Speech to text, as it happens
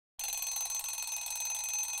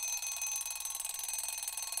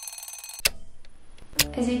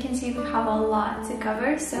As you can see, we have a lot to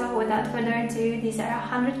cover, so without further ado, these are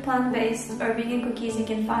 100 plant-based or vegan cookies you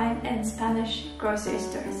can find in Spanish grocery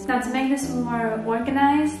stores. Now, to make this more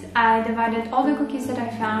organized, I divided all the cookies that I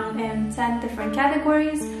found in 10 different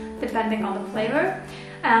categories, depending on the flavor,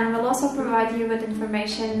 and will also provide you with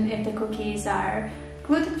information if the cookies are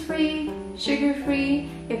gluten-free, sugar-free,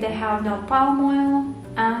 if they have no palm oil,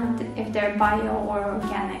 and if they're bio or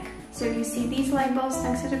organic. So if you see these labels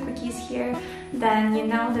next to the cookies here, then you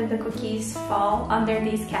know that the cookies fall under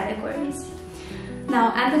these categories.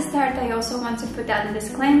 Now, at the start, I also want to put out a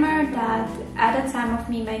disclaimer that at the time of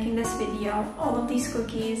me making this video, all of these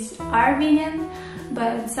cookies are vegan,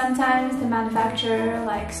 but sometimes the manufacturer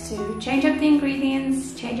likes to change up the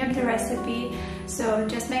ingredients, change up the recipe, so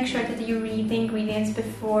just make sure that you read the ingredients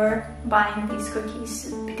before buying these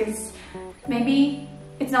cookies, because maybe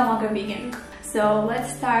it's no longer vegan. So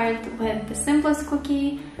let's start with the simplest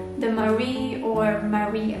cookie, the Marie or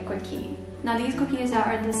Maria cookie. Now, these cookies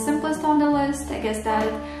are the simplest on the list. I guess that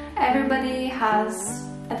everybody has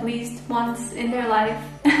at least once in their life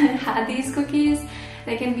had these cookies.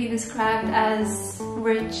 They can be described as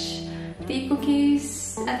rich tea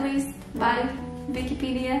cookies, at least by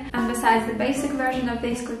Wikipedia. And besides the basic version of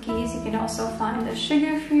these cookies, you can also find the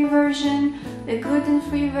sugar-free version, the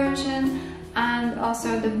gluten-free version, and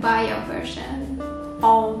also the bio version,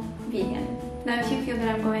 all vegan. Now, if you feel that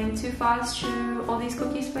I'm going too fast through all these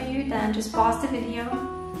cookies for you, then just pause the video.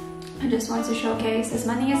 I just want to showcase as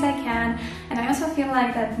many as I can, and I also feel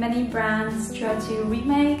like that many brands try to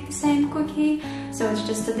remake the same cookie, so it's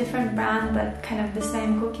just a different brand but kind of the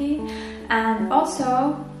same cookie. And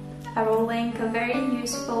also, I will link a very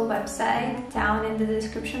useful website down in the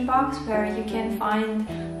description box where you can find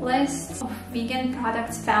lists of vegan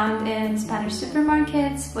products found in Spanish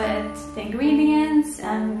supermarkets with the ingredients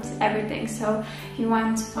and everything. So if you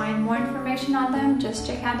want to find more information on them, just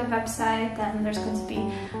check out the website, and there's going to be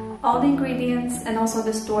all the ingredients and also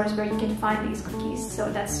the stores where you can find these cookies, so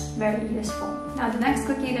that's very useful. Now, the next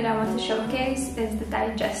cookie that I want to showcase is the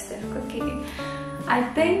digestive cookie. I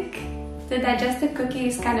think the digestive cookie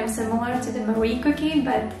is kind of similar to the Marie cookie,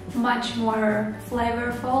 but much more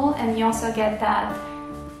flavorful, and you also get that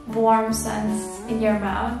warm sense in your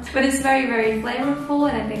mouth. But it's very, very flavorful,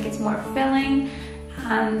 and I think it's more filling,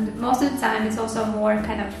 and most of the time it's also more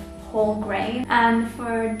kind of whole grain. And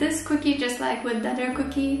for this cookie, just like with the other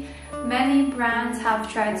cookie, many brands have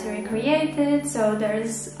tried to recreate it, so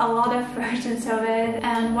there's a lot of versions of it.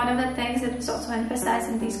 And one of the things that is also emphasized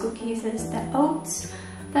in these cookies is the oats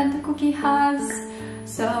that the cookie has,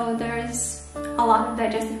 so there's a lot of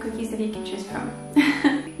digestive cookies that you can choose from.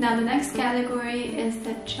 Now, the next category is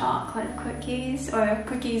the chocolate cookies, or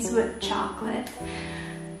cookies with chocolate.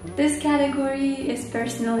 This category is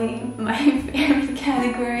personally my favorite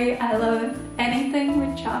category. I love anything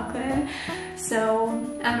with chocolate, so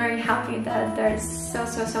I'm very happy that there's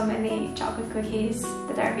so many chocolate cookies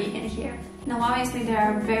that are vegan here. Now, obviously there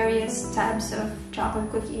are various types of chocolate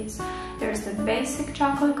cookies. There's the basic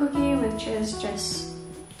chocolate cookie, which is just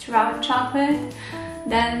throughout chocolate.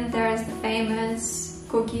 Then there's the famous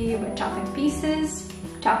cookie with chocolate pieces,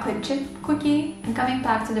 chocolate chip cookie. And coming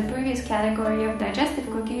back to the previous category of digestive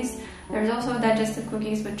cookies, there's also digestive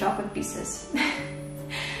cookies with chocolate pieces.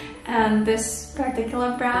 And this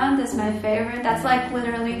particular brand is my favorite. That's like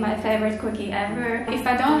literally my favorite cookie ever. If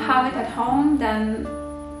I don't have it at home, then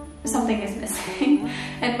something is missing.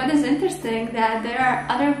 And what is interesting, that there are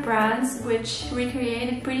other brands which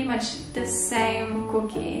recreated pretty much the same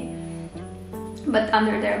cookie but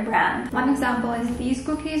under their brand. One example is these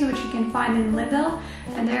cookies, which you can find in Lidl,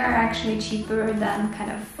 and they are actually cheaper than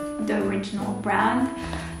kind of the original brand,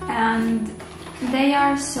 and they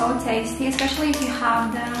are so tasty, especially if you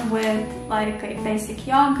have them with like a basic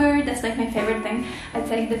yogurt. That's like my favorite thing. I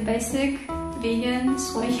take the basic vegan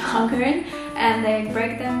soy yogurt and I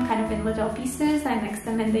break them kind of in little pieces. I mix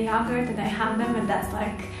them in the yogurt and I have them, and that's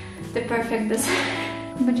like the perfect dessert.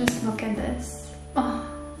 But just look at this. Oh,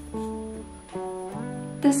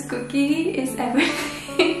 this cookie is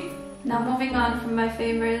everything. Now, moving on from my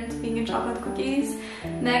favorite vegan chocolate cookies,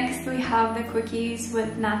 next we have the cookies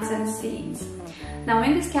with nuts and seeds. Now,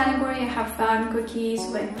 in this category I have found cookies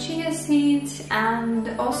with chia seeds and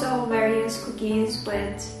also various cookies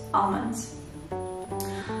with almonds.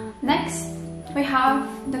 Next, we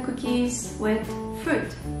have the cookies with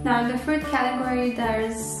fruit. Now, in the fruit category,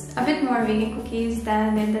 there's a bit more vegan cookies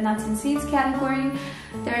than in the nuts and seeds category.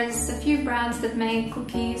 There's a few brands that make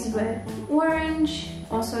cookies with orange,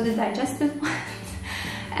 also the digestive ones,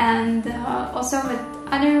 and also with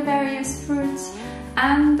other various fruits.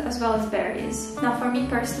 and as well as berries. Now for me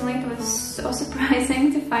personally, it was so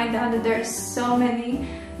surprising to find out that there are so many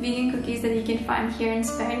vegan cookies that you can find here in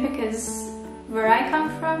Spain, because where I come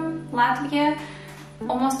from, Latvia,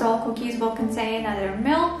 almost all cookies will contain either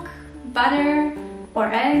milk, butter, or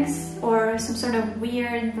eggs, or some sort of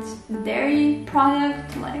weird dairy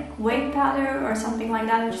product like whey powder or something like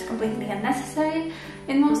that, which is completely unnecessary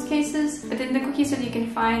in most cases. But in the cookies that you can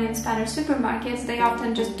find in Spanish supermarkets, they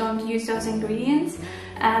often just don't use those ingredients,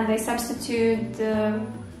 and they substitute the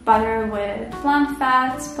butter with plant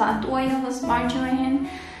fats, plant oils, margarine,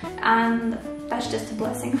 and that's just a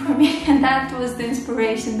blessing for me. And that was the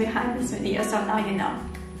inspiration behind this video, so now you know.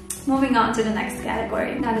 Moving on to the next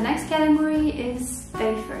category. Now the next category is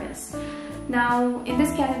wafers. Now in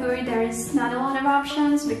this category there is not a lot of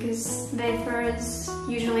options because wafers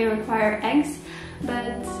usually require eggs,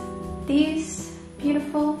 but these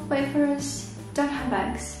beautiful wafers don't have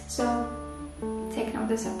eggs, so take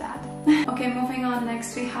notice of that. Okay, moving on,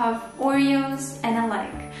 next we have Oreos and I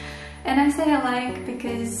like. And I say I like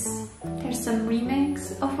because there's some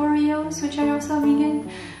remakes of Oreos which are also vegan,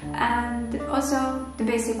 and also the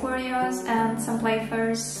basic Oreos and some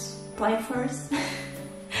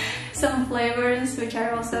some flavors which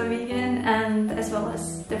are also vegan, and as well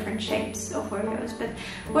as different shapes of Oreos. But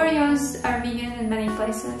Oreos are vegan in many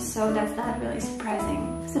places, so that's not really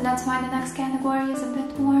surprising. So that's why the next category is a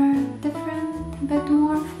bit more different, a bit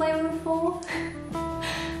more flavorful.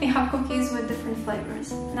 We have cookies with different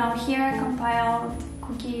flavors. Now here I compiled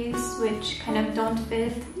cookies which kind of don't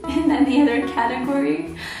fit in any other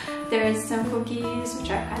category. There's some cookies which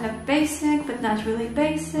are kind of basic but not really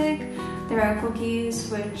basic. There are cookies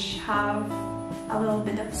which have a little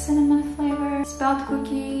bit of cinnamon flavor, spelt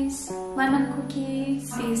cookies, lemon cookies,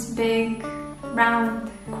 these big round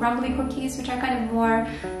crumbly cookies which are kind of more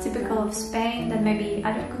typical of Spain than maybe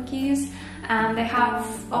other cookies. And they have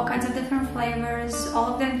all kinds of different flavors,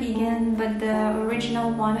 all of them vegan, but the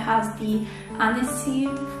original one has the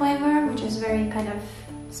aniseed flavor, which is very kind of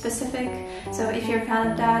specific. So if you're a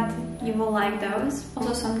fan of that, you will like those.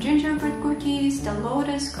 Also some gingerbread cookies, the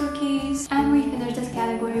lotus cookies, and we finish this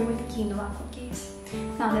category with quinoa cookies.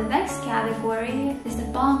 Now the next category is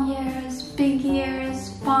the palm ears, pig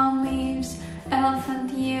ears, palm leaves,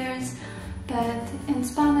 elephant ears, but in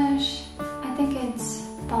Spanish I think it's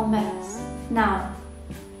palmeras. Now,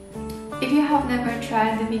 if you have never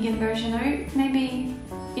tried the vegan version, or maybe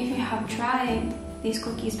if you have tried these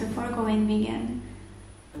cookies before going vegan,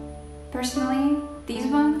 personally, these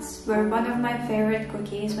ones were one of my favorite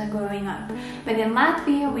cookies when growing up. But in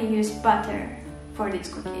Latvia, we use butter for these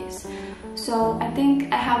cookies. So I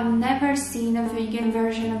think I have never seen a vegan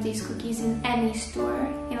version of these cookies in any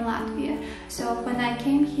store in Latvia. So when I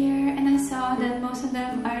came here and I saw that most of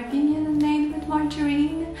them are vegan and made with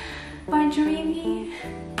margarine,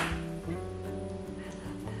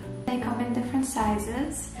 they come in different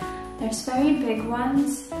sizes. There's very big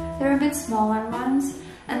ones, there are a bit smaller ones,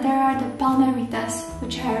 and there are the palmeritas,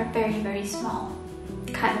 which are very, very small.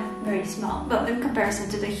 Kind of very small, but in comparison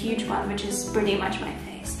to the huge one, which is pretty much my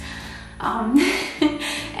face.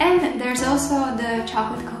 And there's also the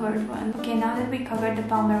chocolate covered one. Okay, now that we covered the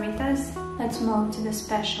palmeritas, let's move to the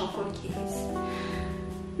special cookies.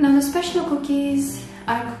 Now the special cookies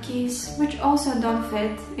are cookies which also don't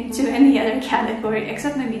fit into any other category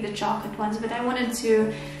except maybe the chocolate ones, but I wanted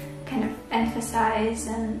to kind of emphasize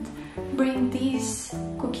and bring these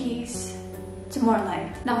cookies to more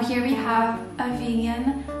light. Now here we have a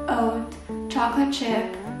vegan oat chocolate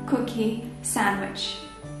chip cookie sandwich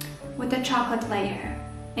with a chocolate layer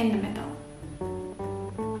in the middle.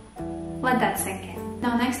 Let that sink in.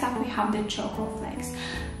 Now next up we have the choco flakes.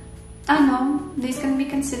 I know these can be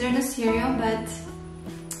considered a cereal, but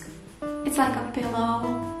it's like a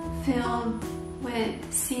pillow filled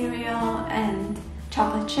with cereal and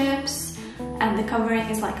chocolate chips, and the covering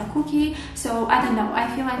is like a cookie. So I don't know, I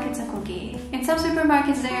feel like it's a cookie. In some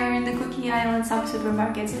supermarkets they are in the cookie aisle, in some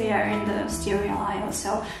supermarkets they are in the cereal aisle,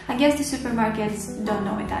 so I guess the supermarkets don't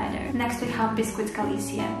know it either. Next we have biscuits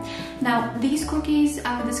Galicia. Now these cookies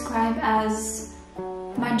I would describe as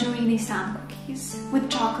margarine sand cookies with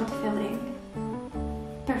chocolate filling.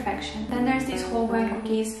 Perfection. Then there's these whole grain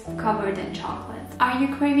cookies covered in chocolate. Are you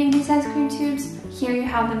craving these ice cream tubes? Here you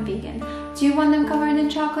have them vegan. Do you want them covered in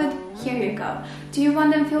chocolate? Here you go. Do you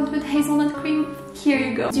want them filled with hazelnut cream? Here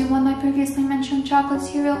you go. Do you want my previously mentioned chocolate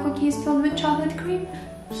cereal cookies filled with chocolate cream?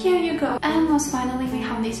 Here you go. And most finally we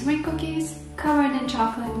have these Rick cookies covered in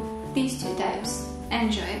chocolate. These two types.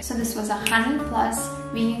 enjoy. So this was 100 plus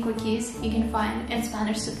vegan cookies you can find in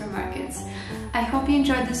Spanish supermarkets. I hope you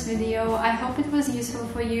enjoyed this video. I hope it was useful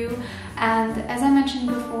for you, and as I mentioned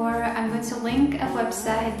before, I'm going to link a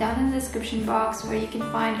website down in the description box where you can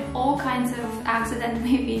find all kinds of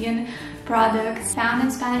accidentally vegan products found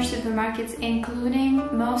in Spanish supermarkets, including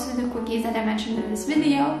most of the cookies that I mentioned in this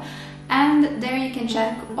video. And there you can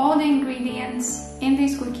check all the ingredients in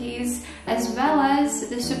these cookies, as well as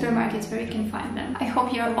the supermarkets where you can find them. I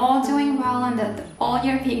hope you're all doing well and that all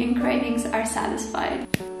your vegan cravings are satisfied.